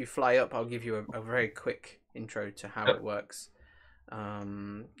 if you fly up, I'll give you a very quick intro to how it works.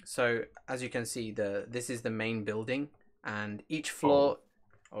 So as you can see, this is the main building, and each floor.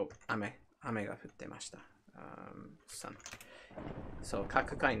 Oh, 雨が降ってました。Sun. So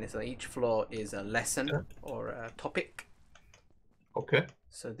各階です。Each floor is a lesson or a topic. Okay.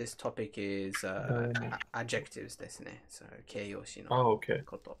 So this topic is adjectives ですね。So 形容詞の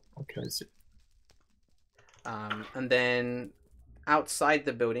こと。Okay, I see. And then outside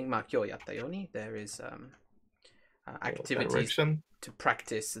the building, まあ今日やったように there is activities to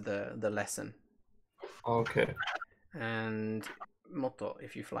practice the lesson. Okay. And もっと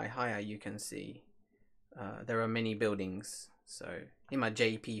if you fly higher, you can see there are many buildings. So 今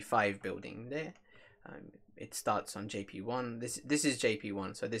JP5 building there. It starts on JP1. This is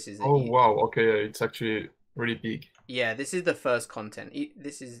JP1. So this is wow. Okay, it's actually really big. Yeah, this is the first content.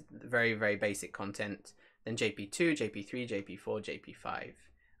 This is very, very basic content. Then JP2, JP3, JP4, JP5.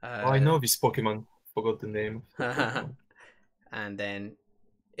 I know this Pokemon. Forgot the name. And then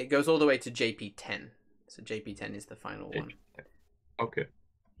it goes all the way to JP10. So JP10 is the final one. Okay.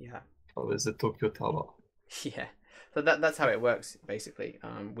 Yeah. Oh, there's the Tokyo Tower. Yeah. So that's how it works basically.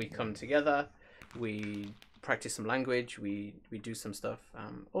 We come together, we practice some language, we do some stuff.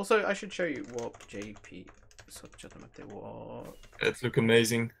 Also, I should show you Warp JP. So, Warp It look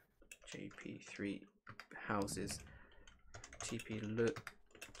amazing. JP3 houses. TP look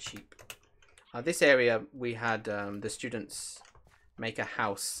cheap. This area we had the students make a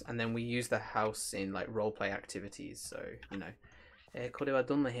house, and then we use the house in like roleplay activities. So you know. これは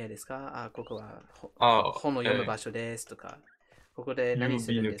どんな部屋ですか？ここは本を読む場所ですとか、ここで何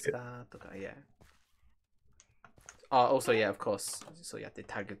するんですかとか、yeah. Also, yeah, of course. そうやって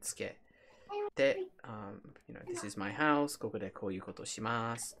タグつけて、you know, this is my house. ここでこういうことし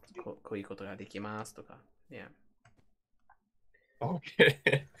ます。こういうことができますとか、yeah. Okay.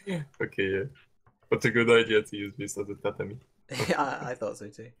 Okay, yeah. What a good idea to use this as a tatami. I thought so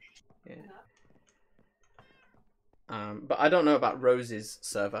too. Yeah. But I don't know about Rose's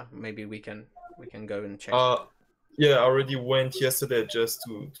server. Maybe we can go and check. Yeah, I already went yesterday just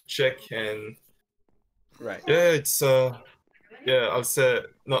to check, and right. Yeah, it's yeah, I'll say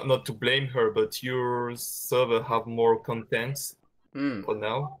not to blame her, but your server have more content for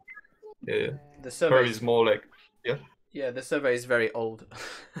now. Yeah, the server is more like Yeah, the server is very old.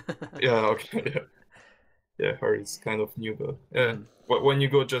 Yeah, okay. Yeah. Yeah, her is kind of new, but yeah. When you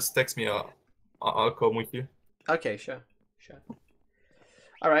go, just text me. I'll come with you. Okay, sure.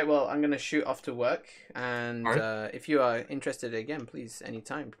 All right, well, I'm going to shoot off to work, and if you are interested again, please,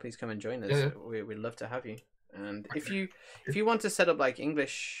 anytime, please come and join us. Yeah. We'd love to have you. And if you want to set up like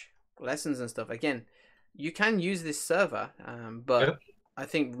English lessons and stuff, again, you can use this server, but I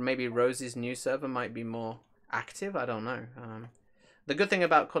think maybe Rose's new server might be more active. I don't know. The good thing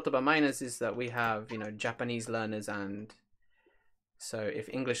about Kotoba Miners is that we have, you know, Japanese learners, and so if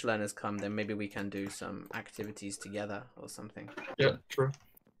English learners come, then maybe we can do some activities together or something. Yeah, true.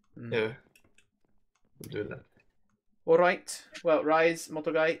 Yeah, we'll do that. Alright. Well, Rise,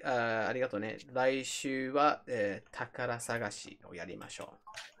 Motogai, ありがとうね。来週は、宝探しをやりましょう。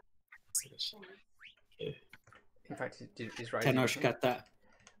In fact, is Rise... 楽しかった。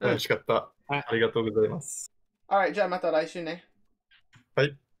楽しかった。ありがとうございます。Alright, じゃあまた来週ね。は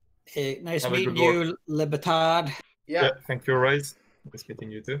い。Nice meeting you, Libertad. Yeah, thank you, Rise. Nice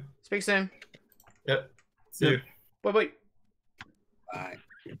meeting you too. Speak soon. Yeah, see you. Bye bye. Bye.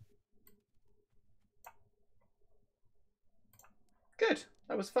 Good.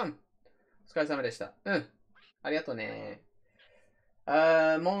 That was fun. お疲れ様でした。ありがとうね。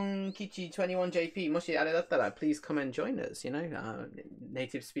モン吉 21JP もしあれだったら please come and join us, you know,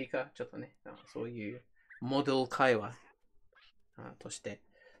 native speaker ちょっとね、そういうモデル会話として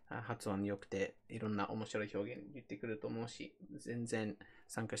発音良くていろんな面白い表現言ってくると思うし、全然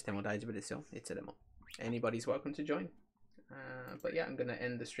参加しても大丈夫ですよ。いつでも。Anybody's welcome to join. But yeah, I'm going to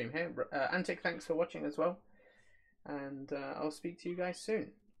end the stream here. Antic, thanks for watching as well. And I'll speak to you guys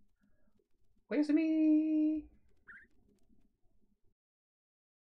soon. Where's me?